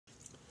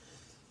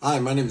Hi,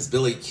 my name is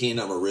Billy Keene.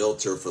 I'm a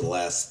realtor for the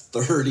last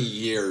 30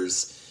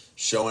 years,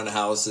 showing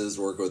houses,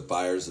 working with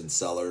buyers and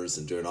sellers,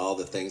 and doing all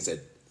the things that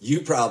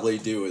you probably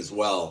do as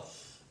well.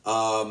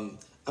 I'm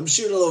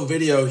shooting a little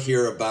video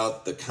here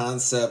about the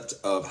concept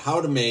of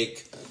how to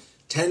make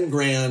 10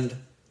 grand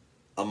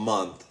a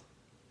month,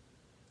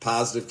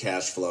 positive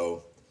cash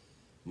flow,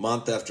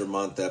 month after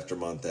month after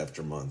month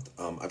after month.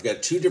 I've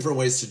got two different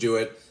ways to do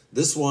it.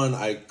 This one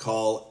I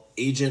call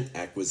agent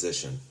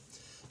acquisition.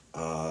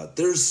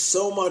 There's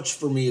so much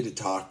for me to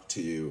talk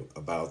to you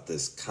about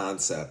this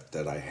concept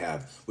that I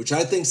have, which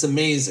I think is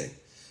amazing,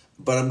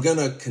 but I'm going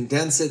to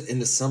condense it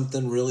into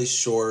something really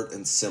short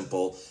and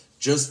simple,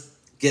 just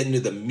get into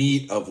the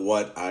meat of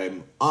what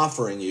I'm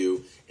offering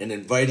you and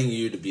inviting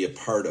you to be a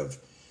part of.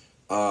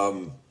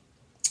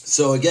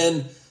 So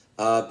again,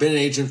 been an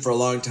agent for a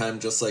long time,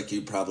 just like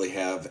you probably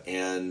have,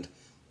 and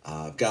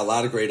I've got a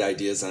lot of great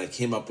ideas, and I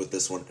came up with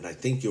this one, and I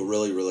think you'll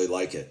really, really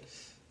like it.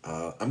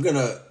 I'm going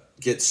to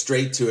get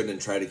straight to it and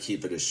try to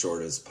keep it as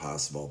short as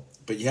possible.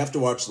 But you have to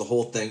watch the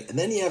whole thing, and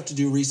then you have to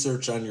do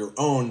research on your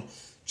own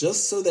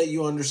just so that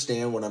you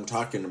understand what I'm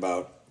talking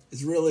about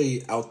is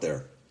really out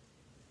there.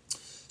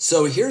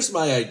 So here's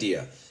my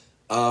idea.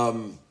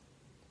 Over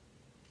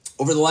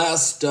the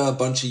last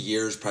bunch of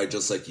years, probably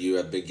just like you,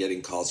 I've been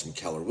getting calls from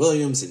Keller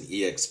Williams and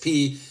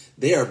eXp.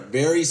 They are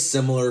very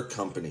similar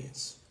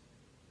companies.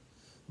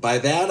 By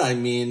that, I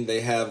mean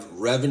they have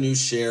revenue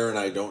share, and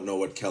I don't know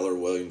what Keller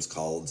Williams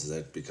calls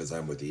it because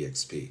I'm with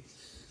eXp.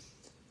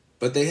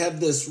 But they have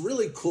this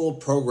really cool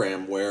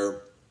program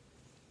where,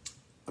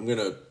 I'm going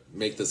to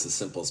make this as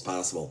simple as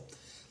possible.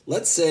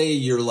 Let's say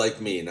you're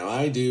like me. Now,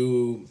 I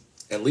do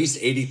at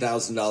least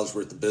 $80,000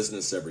 worth of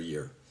business every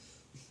year.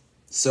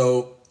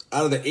 So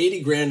out of the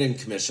 80 grand in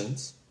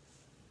commissions,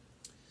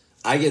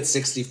 I get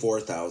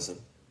 64,000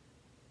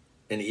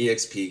 and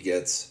eXp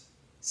gets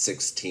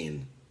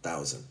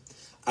 16,000.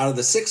 Out of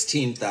the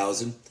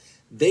 16,000,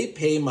 they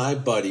pay my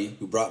buddy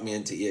who brought me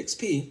into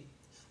eXp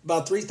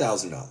about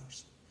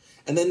 $3,000.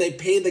 And then they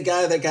pay the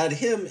guy that got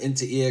him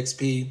into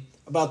eXp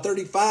about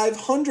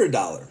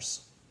 $3,500.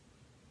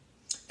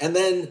 And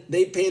then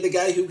they pay the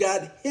guy who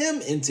got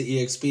him into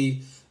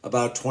eXp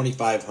about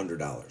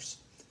 $2,500.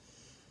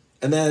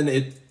 And then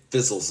it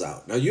fizzles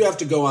out. Now you have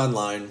to go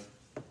online,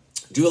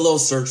 do a little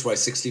search why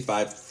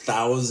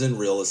 65,000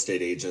 real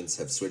estate agents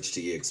have switched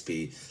to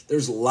eXp.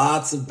 There's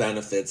lots of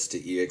benefits to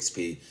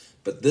eXp,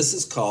 but this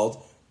is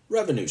called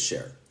revenue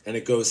share, and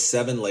it goes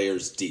 7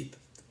 layers deep.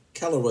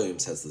 Keller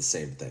Williams has the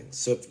same thing.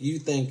 So if you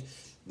think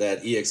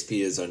that eXp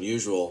is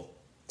unusual,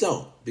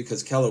 don't,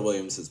 because Keller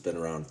Williams has been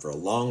around for a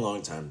long,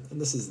 long time,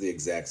 and this is the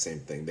exact same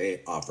thing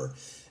they offer,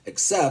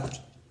 except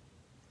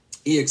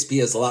eXp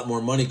has a lot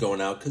more money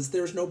going out because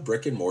there's no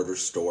brick and mortar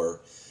store.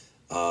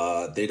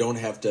 They don't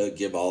have to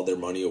give all their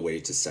money away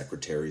to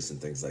secretaries and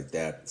things like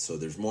that. So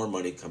there's more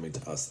money coming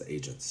to us, the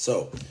agents.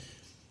 So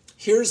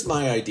here's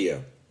my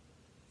idea.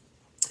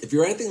 If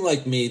you're anything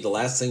like me, the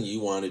last thing you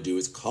want to do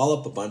is call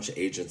up a bunch of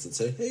agents and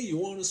say, hey, you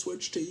want to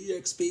switch to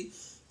eXp?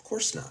 Of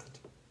course not.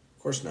 Of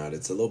course not.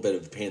 It's a little bit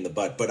of a pain in the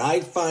butt. But I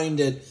find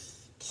it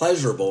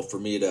pleasurable for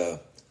me to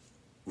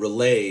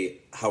relay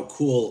how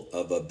cool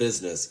of a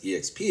business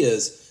eXp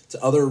is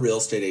to other real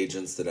estate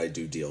agents that I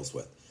do deals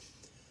with.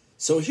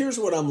 So here's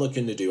what I'm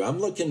looking to do. I'm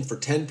looking for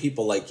 10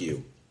 people like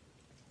you,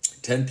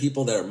 10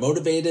 people that are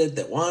motivated,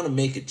 that want to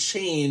make a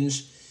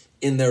change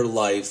in their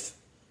life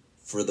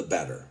for the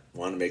better,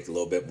 want to make a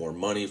little bit more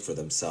money for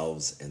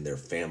themselves and their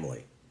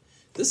family.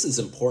 This is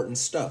important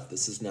stuff.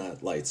 This is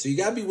not light. So you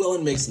got to be willing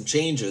to make some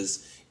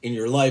changes in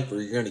your life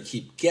or you're going to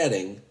keep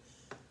getting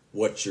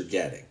what you're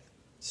getting.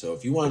 So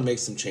if you want to make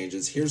some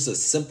changes, here's a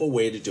simple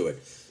way to do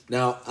it.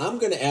 Now, I'm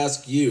going to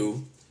ask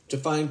you to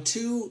find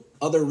 2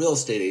 other real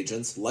estate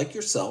agents like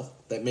yourself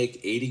that make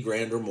 80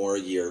 grand or more a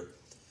year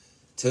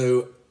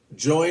to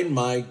join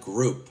my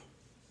group.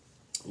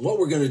 What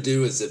we're going to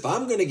do is if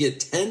I'm going to get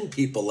 10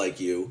 people like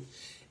you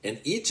and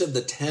each of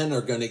the 10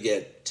 are going to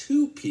get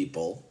 2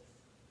 people,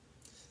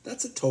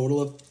 that's a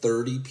total of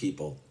 30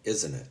 people,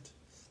 isn't it?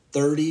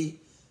 30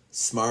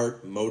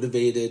 smart,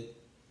 motivated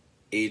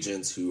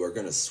agents who are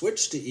going to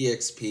switch to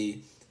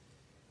eXp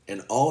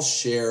and all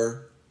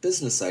share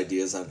business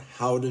ideas on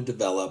how to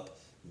develop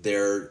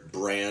their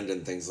brand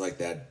and things like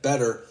that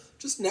better,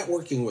 just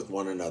networking with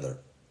one another.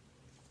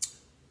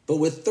 But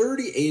with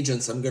 30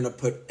 agents, I'm going to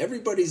put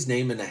everybody's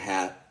name in a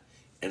hat,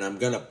 and I'm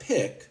going to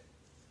pick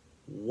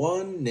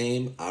one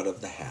name out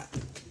of the hat.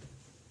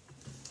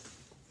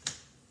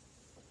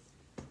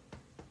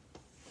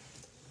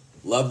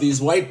 Love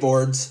these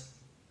whiteboards.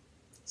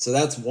 So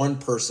that's one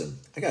person.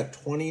 I got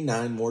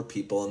 29 more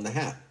people in the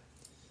hat.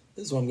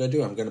 This is what I'm going to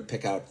do. I'm going to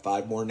pick out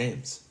 5 more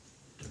names.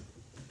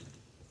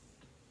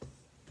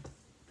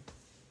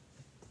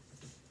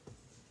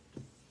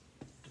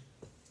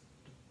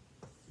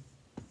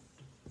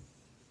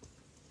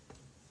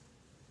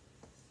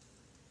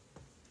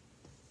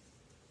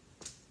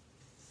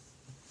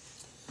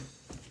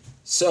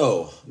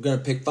 So I'm going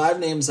to pick 5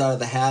 names out of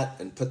the hat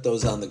and put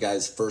those on the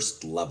guy's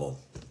first level.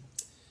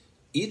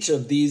 Each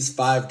of these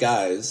 5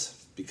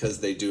 guys, because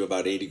they do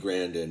about 80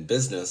 grand in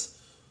business.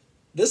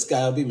 This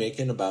guy will be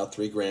making about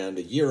 3 grand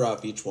a year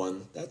off each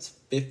one. That's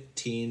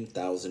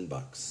 15,000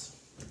 bucks.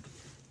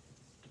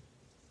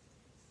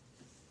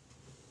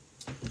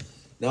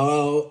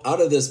 Now,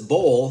 out of this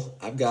bowl,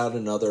 I've got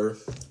another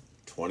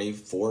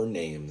 24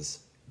 names,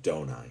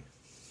 don't I?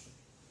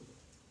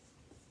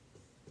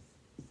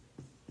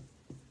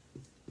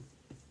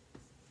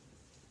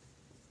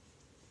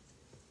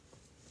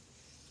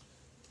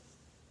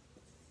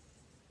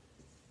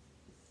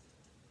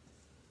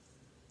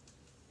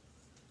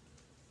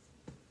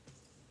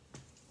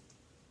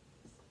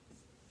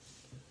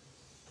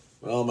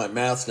 Well, my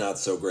math's not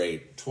so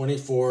great.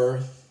 24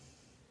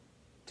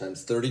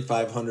 times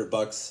 3,500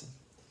 bucks.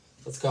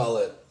 Let's call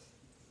it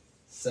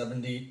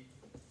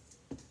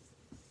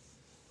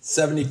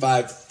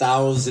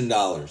 75,000.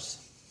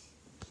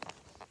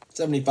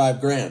 75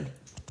 grand.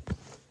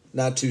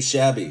 Not too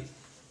shabby.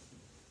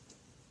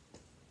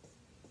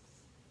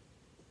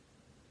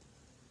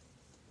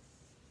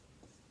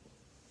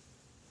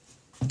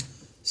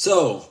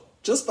 So,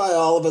 just by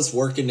all of us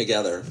working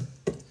together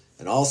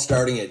and all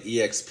starting at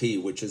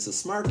EXP, which is a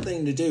smart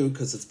thing to do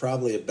because it's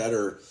probably a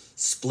better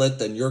split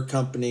than your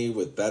company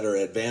with better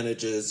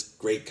advantages,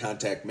 great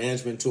contact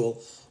management tool,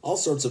 all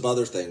sorts of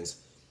other things.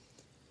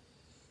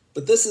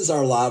 But this is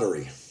our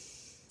lottery.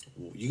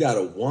 You got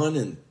a 1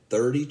 in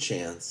 30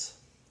 chance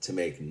to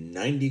make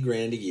 90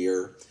 grand a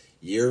year,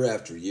 year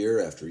after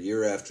year after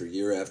year after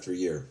year after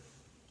year.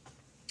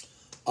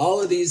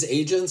 All of these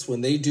agents, when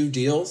they do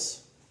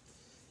deals,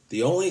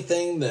 the only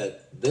thing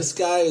that this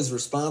guy is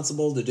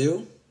responsible to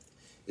do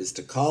is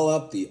to call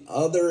up the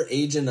other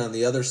agent on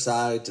the other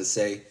side to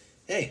say,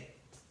 hey,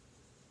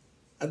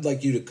 I'd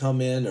like you to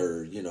come in,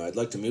 or, I'd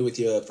like to meet with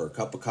you for a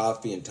cup of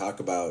coffee and talk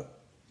about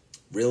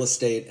real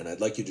estate, and I'd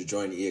like you to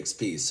join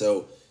EXP.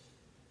 So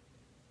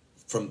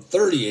from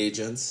 30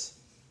 agents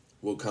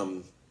will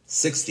come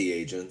 60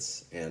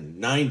 agents and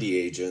 90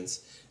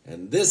 agents,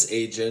 and this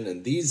agent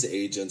and these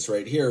agents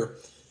right here,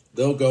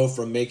 they'll go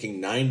from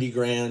making 90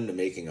 grand to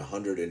making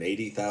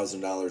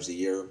 $180,000 a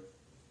year,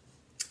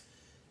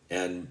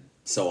 and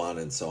so on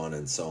and so on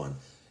and so on.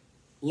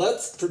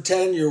 Let's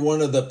pretend you're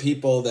one of the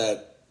people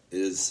that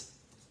is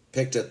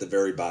picked at the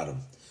very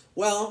bottom.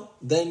 Well,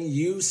 then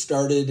you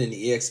started an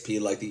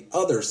EXP like the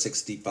other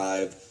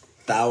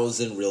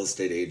 65,000 real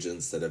estate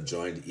agents that have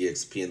joined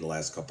EXP in the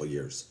last couple of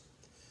years.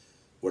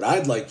 What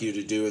I'd like you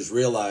to do is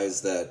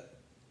realize that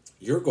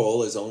your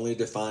goal is only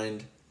to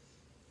find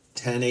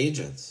 10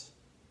 agents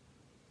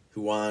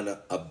who want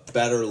a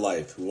better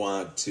life, who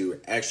want to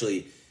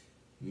actually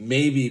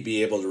maybe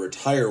be able to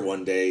retire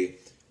one day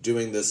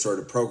doing this sort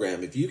of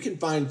program. If you can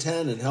find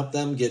 10 and help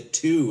them get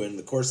 2 in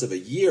the course of a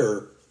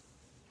year,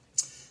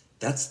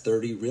 that's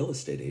 30 real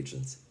estate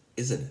agents,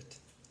 isn't it?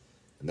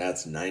 And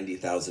that's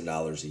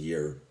 $90,000 a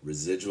year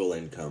residual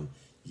income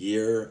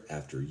year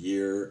after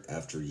year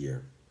after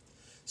year.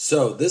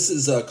 So this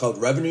is called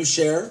Revenue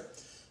Share.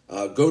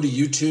 Go to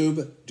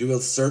YouTube, do a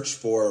search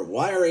for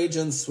why are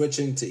agents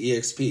switching to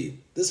EXP?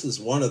 This was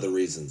one of the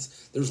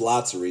reasons. There's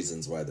lots of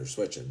reasons why they're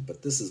switching,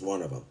 but this is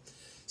one of them.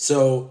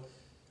 So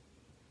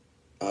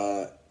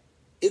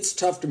it's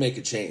tough to make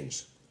a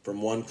change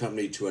from one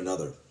company to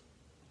another.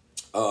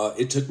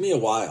 It took me a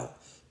while,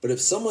 but if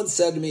someone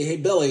said to me, hey,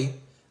 Billy,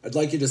 I'd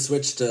like you to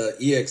switch to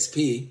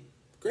EXP,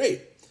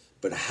 great.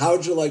 But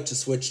how'd you like to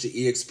switch to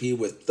EXP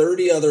with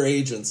 30 other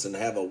agents and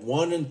have a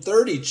 1 in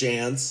 30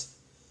 chance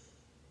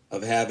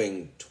of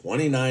having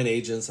 29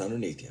 agents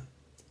underneath you?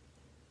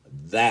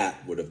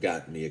 That would have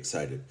gotten me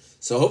excited.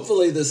 So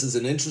hopefully this is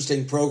an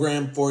interesting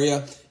program for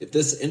you. If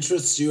this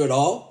interests you at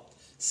all,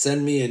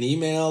 send me an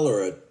email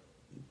or a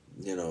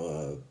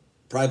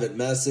private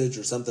message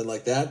or something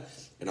like that,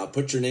 and I'll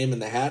put your name in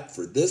the hat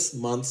for this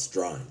month's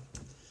drawing.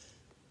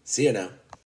 See you now.